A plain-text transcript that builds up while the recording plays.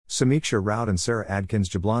Samiksha Raut and Sarah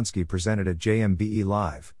Adkins-Jablonski presented at JMBE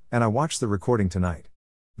Live, and I watched the recording tonight.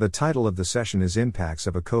 The title of the session is Impacts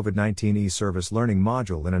of a COVID-19 e-Service Learning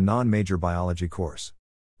Module in a Non-Major Biology Course.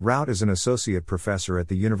 Raut is an associate professor at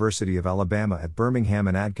the University of Alabama at Birmingham,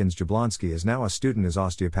 and Adkins-Jablonski is now a student in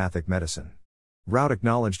osteopathic medicine. Raut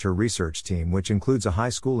acknowledged her research team, which includes a high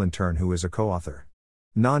school intern who is a co-author.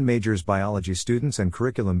 Non-majors biology students and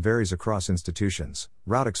curriculum varies across institutions,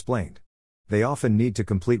 Raut explained. They often need to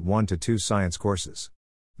complete 1 to 2 science courses.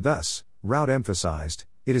 Thus, Raut emphasized,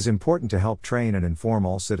 it is important to help train and inform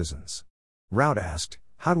all citizens. Raut asked,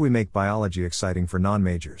 how do we make biology exciting for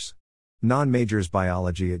non-majors? Non-majors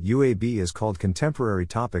biology at UAB is called Contemporary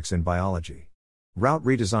Topics in Biology. Raut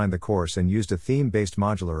redesigned the course and used a theme-based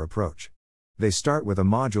modular approach. They start with a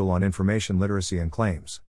module on information literacy and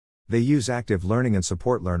claims. They use active learning and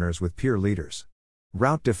support learners with peer leaders.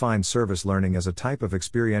 Raut defined service learning as a type of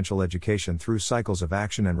experiential education through cycles of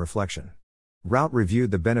action and reflection. Raut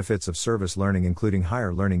reviewed the benefits of service learning, including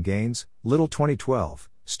higher learning gains, Little 2012,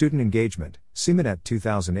 student engagement, Seaman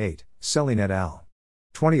 2008, Selin et al.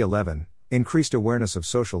 2011, increased awareness of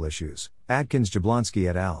social issues, Adkins-Jablonski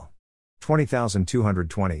et al.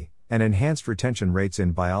 20,220, and enhanced retention rates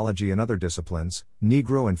in biology and other disciplines,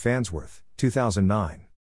 Negro and Farnsworth, 2009.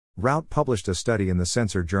 Raut published a study in the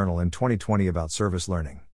Sensor Journal in 2020 about service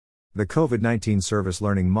learning. The COVID-19 service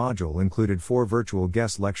learning module included 4 virtual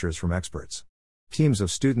guest lectures from experts. Teams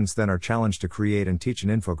of students then are challenged to create and teach an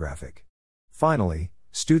infographic. Finally,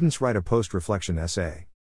 students write a post-reflection essay.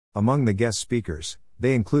 Among the guest speakers,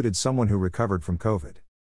 they included someone who recovered from COVID.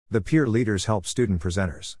 The peer leaders help student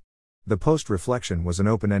presenters. The post-reflection was an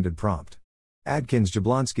open-ended prompt.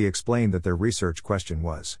 Adkins-Jablonski explained that their research question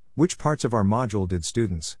was, which parts of our module did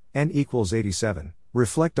students, N equals 87,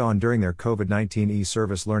 reflect on during their COVID-19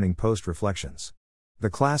 e-service learning post-reflections?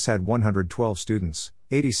 The class had 112 students,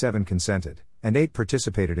 87 consented, and 8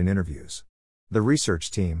 participated in interviews. The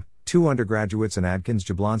research team, 2 undergraduates and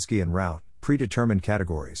Adkins-Jablonski and Raut, predetermined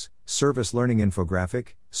categories, service learning infographic,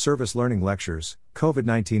 service learning lectures,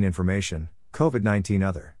 COVID-19 information, COVID-19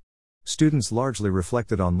 other. Students largely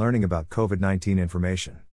reflected on learning about COVID-19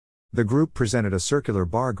 information. The group presented a circular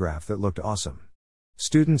bar graph that looked awesome.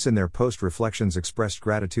 Students in their post-reflections expressed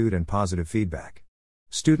gratitude and positive feedback.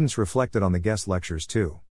 Students reflected on the guest lectures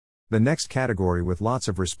too. The next category with lots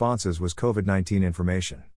of responses was COVID-19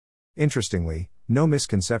 information. Interestingly, no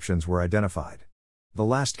misconceptions were identified. The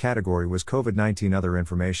last category was COVID-19 other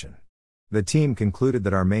information. The team concluded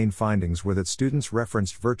that our main findings were that students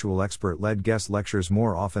referenced virtual expert-led guest lectures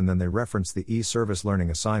more often than they referenced the e-service learning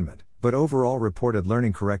assignment, but overall reported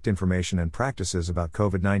learning correct information and practices about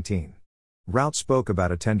COVID-19. Raut spoke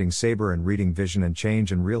about attending SABRE and reading Vision and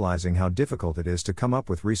Change and realizing how difficult it is to come up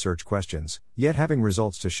with research questions, yet having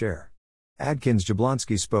results to share.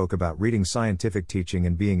 Adkins-Jablonski spoke about reading scientific teaching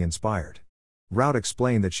and being inspired. Raut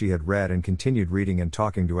explained that she had read and continued reading and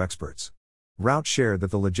talking to experts. Raut shared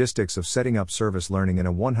that the logistics of setting up service learning in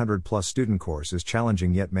a 100-plus student course is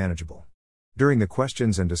challenging yet manageable. During the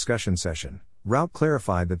questions and discussion session, Raut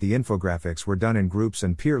clarified that the infographics were done in groups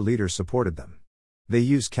and peer leaders supported them. They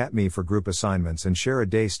use CatMe for group assignments and share a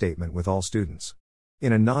day statement with all students.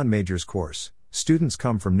 In a non-majors course, students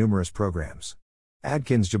come from numerous programs.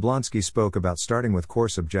 Adkins-Jablonski spoke about starting with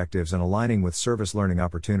course objectives and aligning with service learning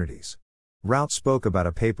opportunities. Raut spoke about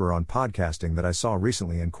a paper on podcasting that I saw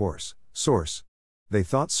recently in course. Source. They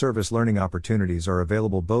thought service learning opportunities are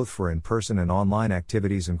available both for in-person and online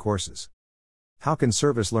activities and courses. How can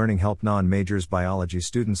service learning help non-majors biology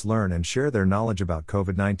students learn and share their knowledge about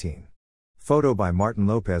COVID-19? Photo by Martin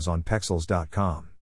Lopez on Pexels.com.